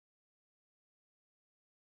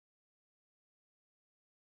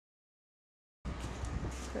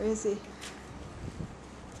Where is he?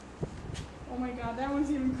 Oh my god, that one's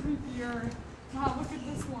even creepier. Wow, look at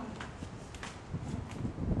this one.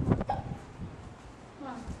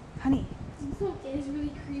 Wow. Honey. This one is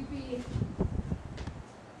really creepy.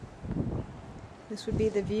 This would be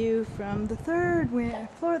the view from the third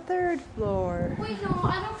floor. Wait, no,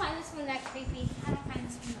 I don't find this one that creepy. I don't find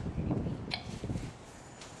this one that creepy.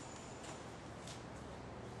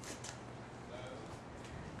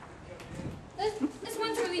 This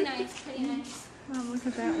one's really nice, pretty nice. Oh, look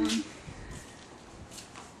at that one.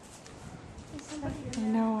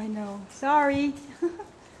 I know. Sorry. We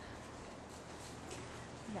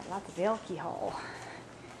got lots of alcohol.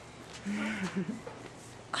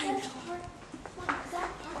 I'm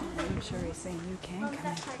sure he's saying you can come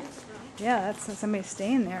in. Yeah, that's somebody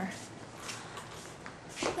staying there.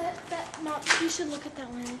 You should look at that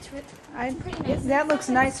one. It's pretty nice. That looks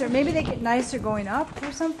nicer. Maybe they get nicer going up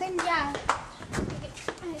or something? Yeah.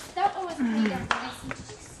 That one was pretty nice. Did you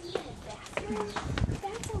see the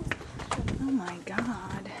bathroom? Oh my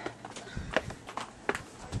god.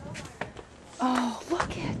 Oh,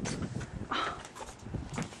 look it.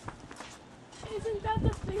 Isn't that the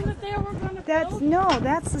thing that they were going to build? No,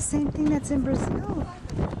 that's the same thing that's in Brazil.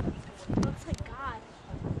 Looks like God.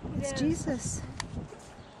 It's Jesus.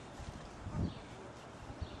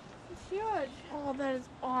 It's huge. Oh, that is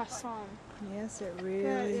awesome. Yes, it That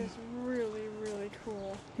really. is really, really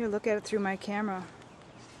cool. Here, look at it through my camera.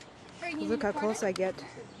 Look how close I get.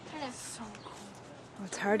 So cool. Oh,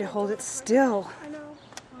 it's hard to hold it still. I know.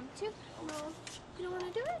 Want to? No. You don't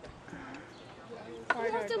want to do it? Why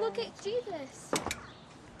You have to don't? look at Jesus.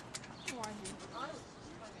 Why?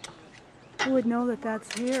 Who would know that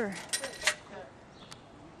that's here?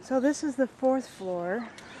 So this is the 4th floor.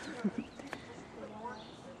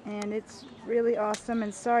 And it's really awesome,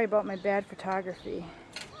 and sorry about my bad photography.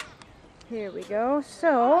 Here we go.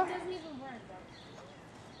 So, It doesn't even work.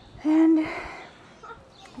 and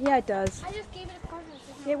yeah, it does. I just gave it a quarter.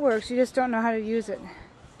 It works. You just don't know how to use it.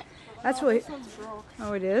 That's really. This one's broke.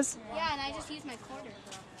 Oh, it is? Yeah, and I just used my quarter.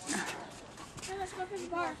 Yeah, let's go for the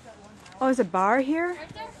bar. Oh, there's a bar here? Right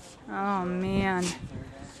there? Oh man, is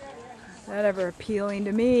that ever appealing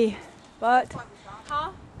to me? But,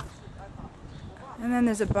 Huh? and then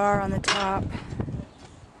there's a bar on the top.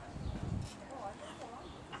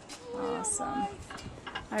 Awesome.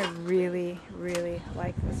 I really, really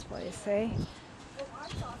like this place, hey?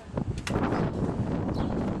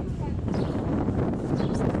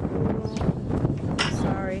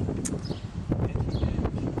 Sorry.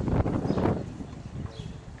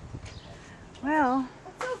 Well,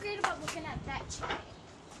 What's so great about looking at that chair?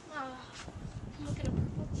 Look at a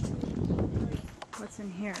purple chair. what's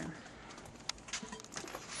in here?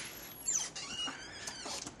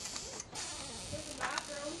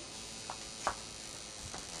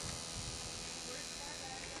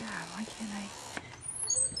 God, why can't I?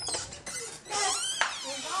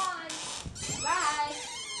 We're gone. Bye.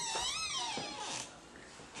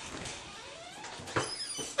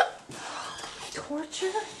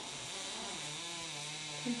 Torture?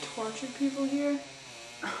 They tortured people here?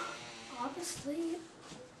 Obviously.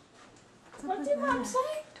 What did Mom say?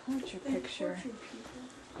 Torture picture.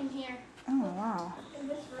 In here. Oh, wow. In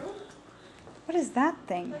this room? What is that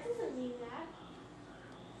thing? That doesn't mean that.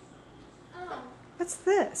 Oh. What's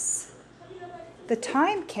this? The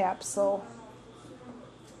time capsule.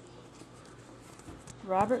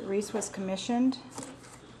 Robert Reese was commissioned.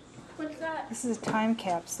 What's that? This is a time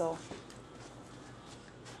capsule.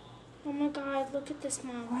 Oh my god, look at this,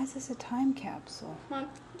 Mom. Why is this a time capsule? Mom,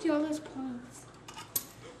 see all those points.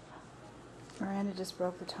 Miranda just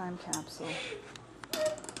broke the time capsule.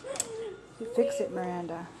 You fix it,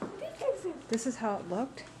 Miranda. This is how it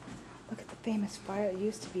looked. Look at the famous fire that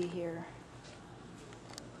used to be here.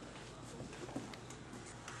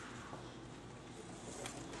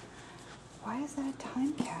 Why is that a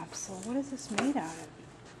time capsule? What is this made out of?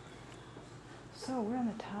 So we're on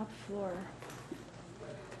the top floor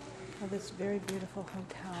of this very beautiful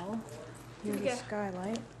hotel. Here's the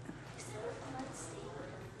skylight.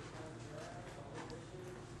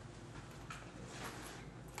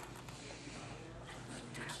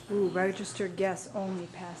 Ooh, registered guests only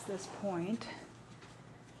past this point.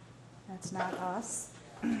 That's not us.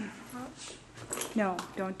 No,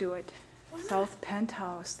 don't do it. South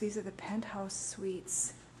penthouse. These are the penthouse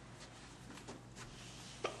suites.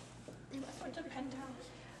 What's a penthouse?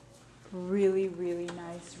 Really, really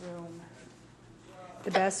nice room.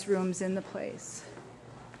 The best rooms in the place.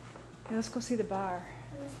 Okay, let's go see the bar.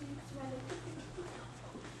 I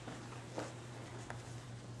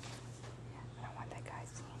don't want that guy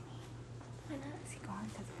seeing me. Why not? Is he gone?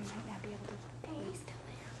 Because we might not be able to. Hey, he's still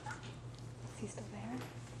there. still there?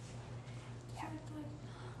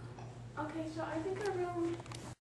 Okay, so I think our room